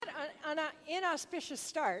inauspicious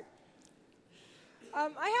start. I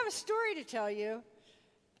have a story to tell you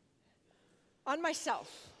on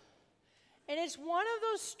myself. And it's one of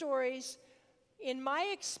those stories in my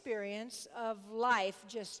experience of life,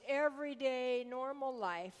 just everyday, normal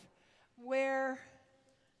life, where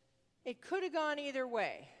it could have gone either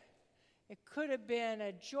way. It could have been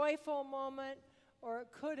a joyful moment, or it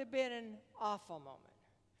could have been an awful moment.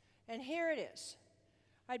 And here it is.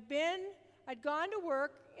 I'd gone to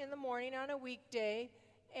work in the morning on a weekday,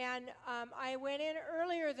 and I went in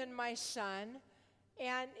earlier than my son,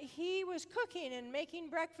 and he was cooking and making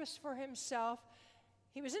breakfast for himself.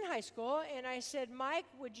 He was in high school, and I said, Mike,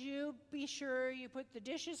 would you be sure you put the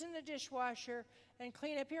dishes in the dishwasher and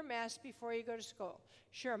clean up your mess before you go to school?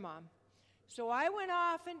 Sure, Mom. So I went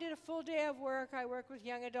off and did a full day of work. I work with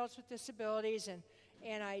young adults with disabilities,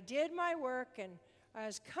 and I did my work, and I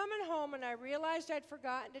was coming home, and I realized I'd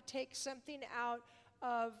forgotten to take something out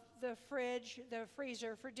of the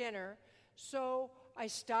freezer for dinner. So I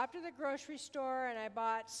stopped at the grocery store, and I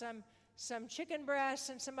bought some chicken breasts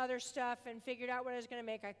and some other stuff and figured out what I was going to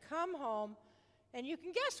make. I come home, and you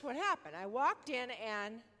can guess what happened. I walked in,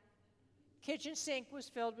 and kitchen sink was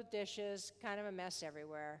filled with dishes, kind of a mess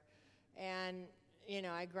everywhere. And,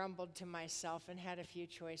 I grumbled to myself and had a few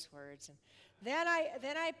choice words. And then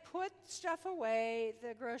I put stuff away,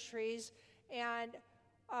 the groceries, and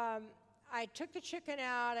I took the chicken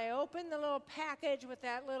out. I opened the little package with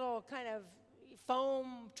that little kind of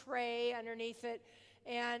foam tray underneath it,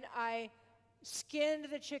 and I skinned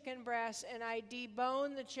the chicken breast, and I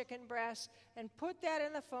deboned the chicken breast and put that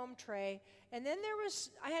in the foam tray. And then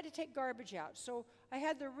I had to take garbage out. So I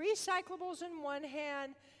had the recyclables in one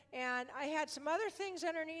hand, and I had some other things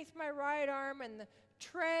underneath my right arm and the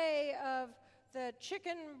tray of the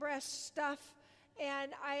chicken breast stuff.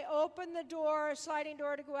 And I opened the door, sliding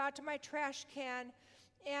door, to go out to my trash can,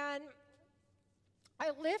 and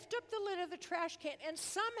I lift up the lid of the trash can, and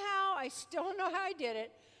somehow, I still don't know how I did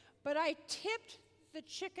it, but I tipped the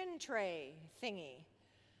chicken tray thingy,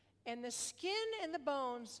 and the skin and the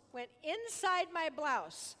bones went inside my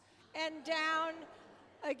blouse and down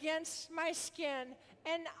against my skin,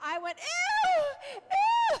 and I went, ew,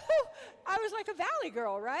 ew. I was like a valley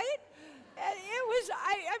girl, right? And it was,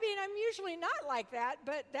 I'm usually not like that,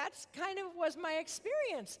 but that's kind of was my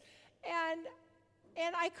experience. And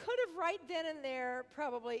I could have right then and there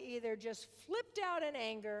probably either just flipped out in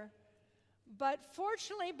anger, but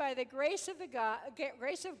fortunately, by the grace of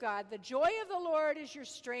God, the joy of the Lord is your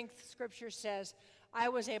strength, Scripture says, I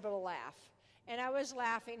was able to laugh. And I was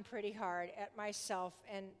laughing pretty hard at myself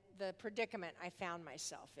and the predicament I found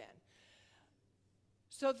myself in.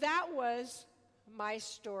 So that was my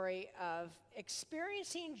story of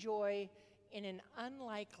experiencing joy in an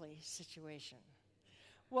unlikely situation.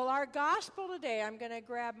 Well, our gospel today, I'm going to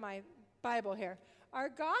grab my Bible here. Our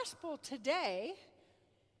gospel today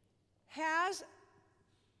has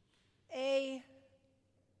a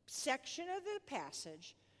section of the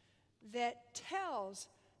passage that tells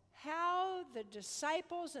how the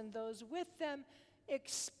disciples and those with them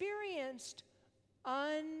experienced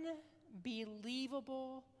unbelievable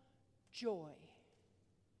joy.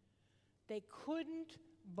 They couldn't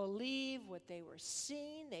believe what they were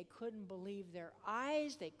seeing. They couldn't believe their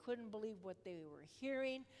eyes. They couldn't believe what they were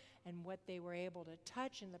hearing and what they were able to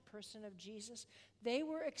touch in the person of Jesus. They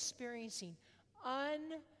were experiencing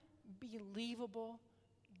unbelievable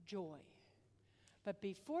joy. But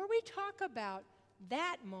before we talk about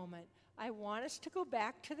that moment, I want us to go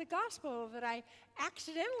back to the gospel that I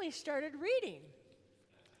accidentally started reading.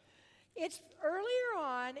 It's earlier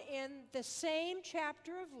on in the same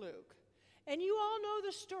chapter of Luke. And you all know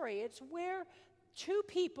the story. It's where two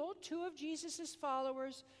of Jesus'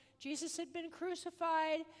 followers, Jesus had been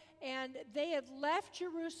crucified, and they had left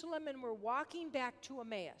Jerusalem and were walking back to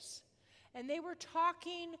Emmaus. And they were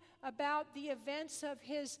talking about the events of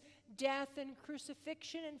his death and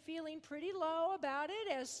crucifixion and feeling pretty low about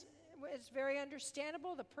it, as it's very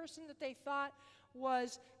understandable. The person that they thought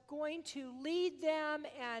was going to lead them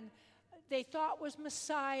and they thought was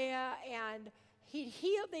Messiah, and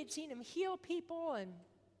they'd seen him heal people and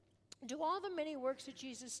do all the many works that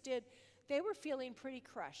Jesus did. They were feeling pretty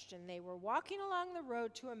crushed, and they were walking along the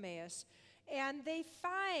road to Emmaus, and they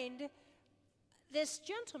find this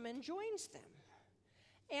gentleman joins them,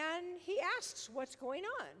 and he asks what's going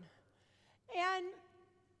on. And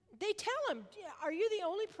they tell him, are you the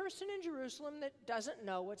only person in Jerusalem that doesn't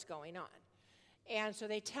know what's going on? And so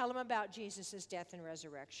they tell him about Jesus' death and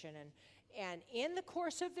resurrection. And in the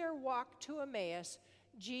course of their walk to Emmaus,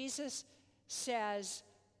 Jesus says,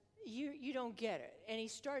 you don't get it. And he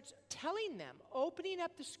starts telling them, opening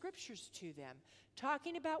up the scriptures to them,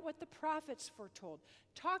 talking about what the prophets foretold,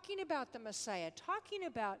 talking about the Messiah, talking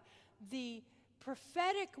about the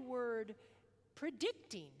prophetic word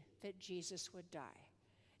predicting that Jesus would die.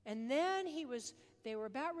 And then they were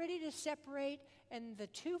about ready to separate, and the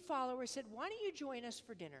two followers said, why don't you join us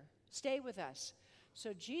for dinner? Stay with us.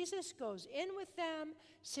 So Jesus goes in with them,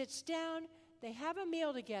 sits down, they have a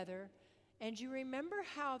meal together, and you remember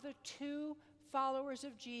how the two followers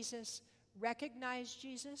of Jesus recognized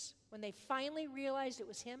Jesus when they finally realized it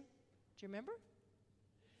was him? Do you remember?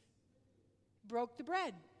 Broke the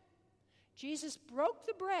bread. Jesus broke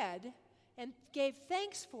the bread and gave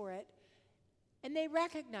thanks for it, and they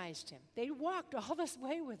recognized him. They walked all this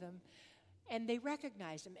way with him, and they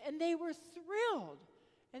recognized him, and they were thrilled.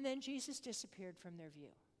 And then Jesus disappeared from their view.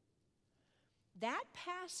 That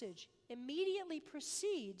passage immediately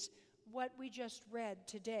precedes what we just read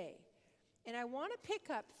today. And I want to pick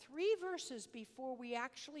up 3 verses before we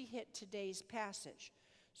actually hit today's passage.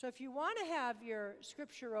 So if you want to have your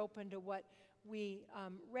scripture open to what we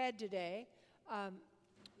read today,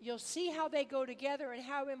 you'll see how they go together and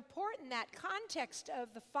how important that context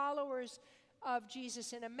of the followers of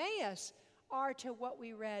Jesus in Emmaus are to what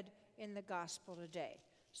we read in the gospel today.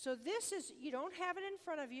 So this is, you don't have it in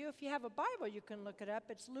front of you. If you have a Bible, you can look it up.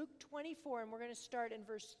 It's Luke 24, and we're going to start in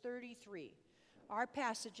verse 33. Our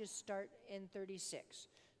passages start in 36.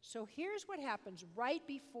 So here's what happens right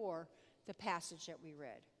before the passage that we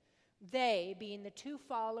read. They, being the two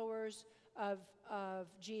followers of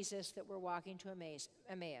Jesus that were walking to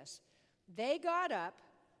Emmaus, they got up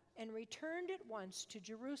and returned at once to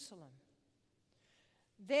Jerusalem.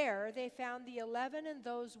 There they found the 11 and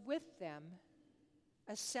those with them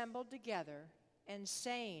assembled together and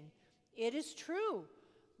saying, "It is true,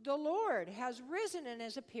 the Lord has risen and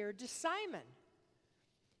has appeared to Simon."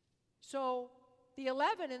 So the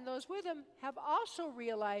 11 and those with him have also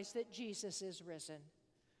realized that Jesus is risen.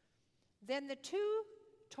 Then the two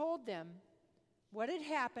told them what had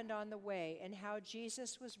happened on the way and how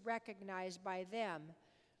Jesus was recognized by them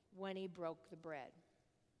when he broke the bread.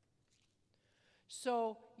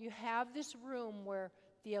 So you have this room where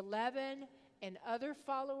the 11 and other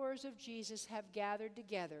followers of Jesus have gathered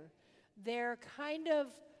together. They're kind of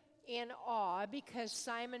in awe because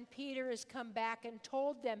Simon Peter has come back and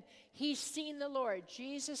told them he's seen the Lord.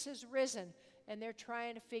 Jesus is risen, and they're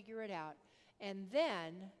trying to figure it out. And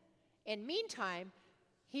then, in meantime,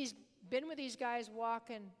 he's been with these guys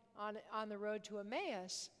walking on the road to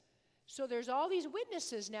Emmaus. So there's all these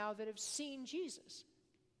witnesses now that have seen Jesus.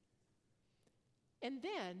 And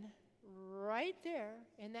then, right there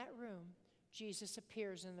in that room, Jesus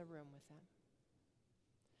appears in the room with them.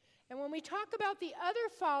 And when we talk about the other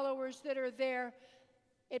followers that are there,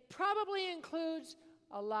 it probably includes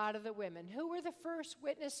a lot of the women. Who were the first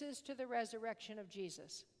witnesses to the resurrection of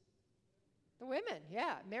Jesus? The women,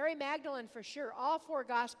 yeah. Mary Magdalene for sure. All 4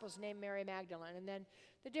 Gospels name Mary Magdalene. And then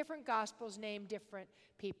the different Gospels name different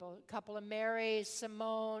people. A couple of Marys,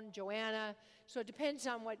 Simone, Joanna. So it depends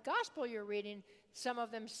on what Gospel you're reading. Some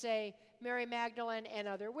of them say Mary Magdalene and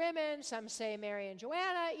other women. Some say Mary and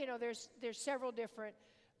Joanna. You know, there's several different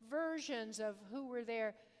versions of who were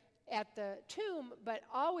there at the tomb, but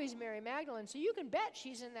always Mary Magdalene. So you can bet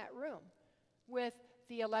she's in that room with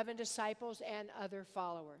the 11 disciples and other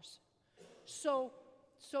followers. So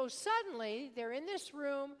suddenly, they're in this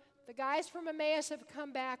room. The guys from Emmaus have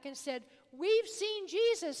come back and said, "We've seen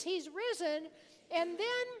Jesus. He's risen." And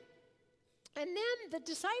then the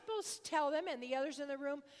disciples tell them, and the others in the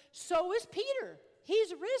room, "So is Peter.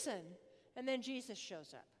 He's risen." And then Jesus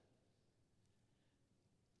shows up.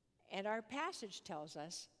 And our passage tells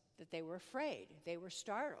us that they were afraid. They were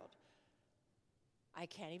startled. I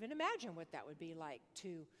can't even imagine what that would be like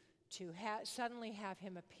to suddenly have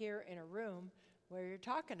him appear in a room where you're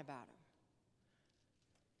talking about him.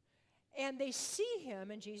 And they see him,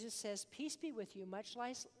 and Jesus says, "Peace be with you," much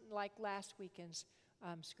like last weekend's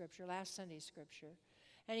scripture, last Sunday's scripture.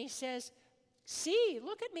 And he says, "See,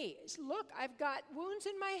 look at me. Look, I've got wounds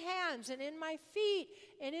in my hands and in my feet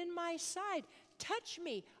and in my side. Touch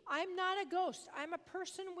me. I'm not a ghost. I'm a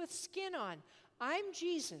person with skin on. I'm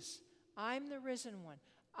Jesus. I'm the risen one.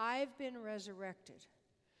 I've been resurrected."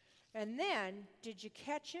 And then, did you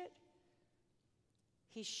catch it?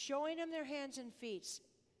 He's showing them their hands and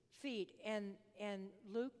feet, and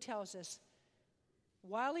Luke tells us,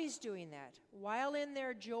 while he's doing that, while in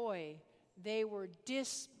their joy, they were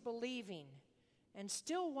disbelieving and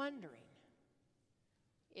still wondering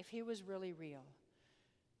if he was really real.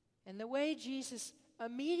 And the way Jesus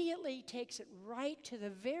immediately takes it right to the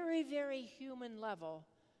very, very human level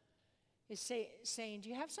is saying, do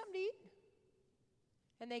you have something to eat?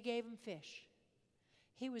 And they gave him fish.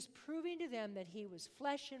 He was proving to them that he was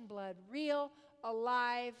flesh and blood, real,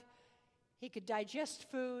 alive. He could digest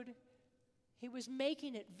food. He was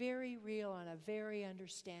making it very real on a very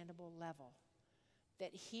understandable level,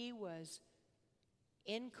 that he was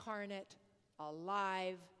incarnate,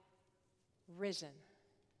 alive, risen.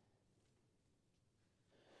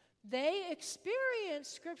 They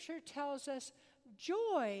experienced, Scripture tells us,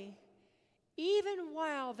 joy even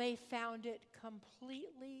while they found it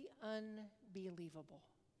completely unbelievable.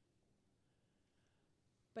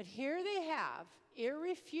 But here they have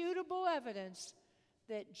irrefutable evidence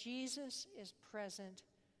that Jesus is present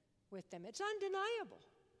with them. It's undeniable.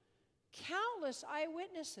 Countless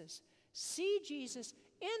eyewitnesses see Jesus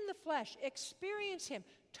in the flesh, experience him,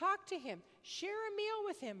 talk to him, share a meal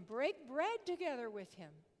with him, break bread together with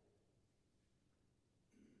him.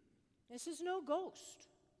 This is no ghost.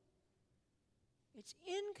 It's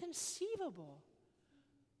inconceivable.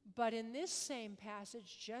 But in this same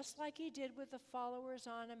passage, just like he did with the followers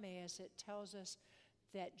on Emmaus, it tells us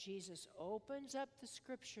that Jesus opens up the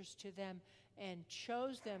Scriptures to them and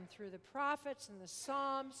shows them through the prophets and the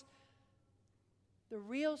Psalms the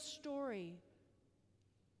real story,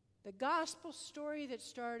 the gospel story that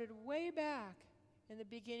started way back in the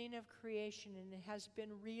beginning of creation and it has been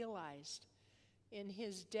realized in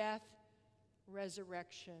his death,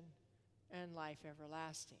 resurrection, and life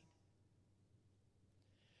everlasting.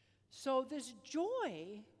 So this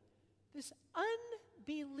joy, this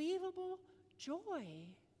unbelievable joy,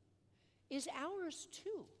 is ours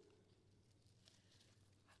too.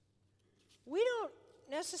 We don't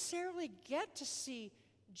necessarily get to see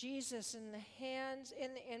Jesus in the hands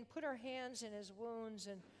and put our hands in his wounds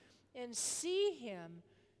and see him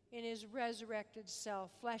in his resurrected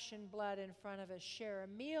self, flesh and blood in front of us, share a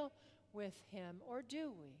meal with him, or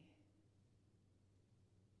do we?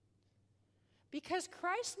 Because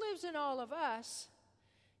Christ lives in all of us,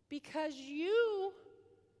 because you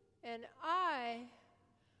and I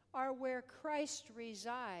are where Christ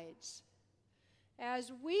resides.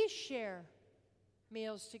 As we share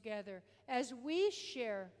meals together, as we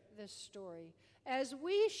share this story, as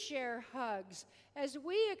we share hugs, as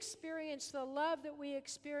we experience the love that we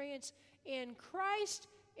experience in Christ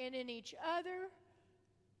and in each other,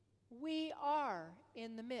 we are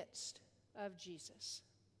in the midst of Jesus.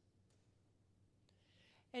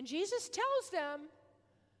 And Jesus tells them,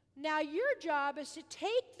 now your job is to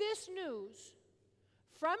take this news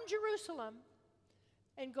from Jerusalem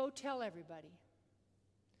and go tell everybody.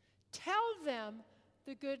 Tell them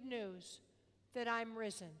the good news that I'm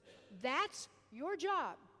risen. That's your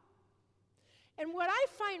job. And what I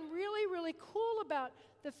find really, really cool about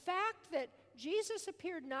the fact that Jesus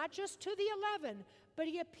appeared not just to the 11, but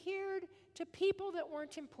he appeared to people that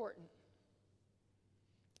weren't important.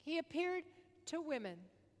 He appeared to women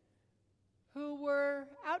who were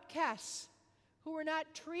outcasts, who were not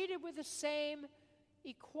treated with the same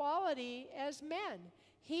equality as men.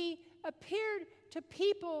 He appeared to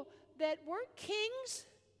people that weren't kings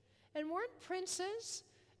and weren't princes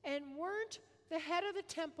and weren't the head of the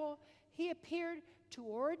temple. He appeared to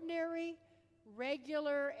ordinary,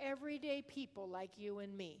 regular, everyday people like you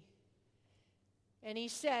and me. And he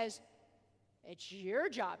says, it's your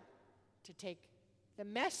job to take the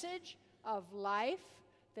message of life,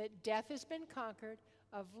 that death has been conquered,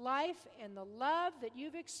 of life and the love that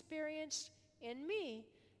you've experienced in me,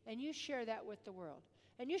 and you share that with the world.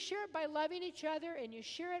 And you share it by loving each other, and you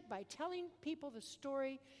share it by telling people the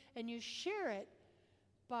story, and you share it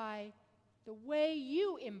by the way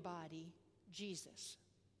you embody Jesus.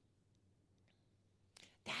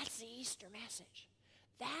 That's the Easter message.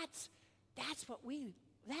 That's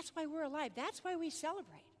why we're alive. That's why we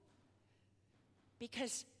celebrate.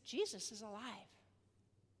 Because Jesus is alive.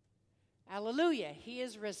 Hallelujah, he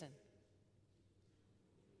is risen.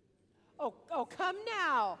 Oh, come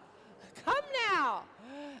now. Come now.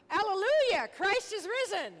 Hallelujah, Christ is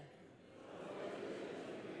risen.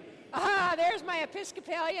 There's my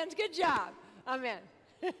Episcopalians. Good job. Amen.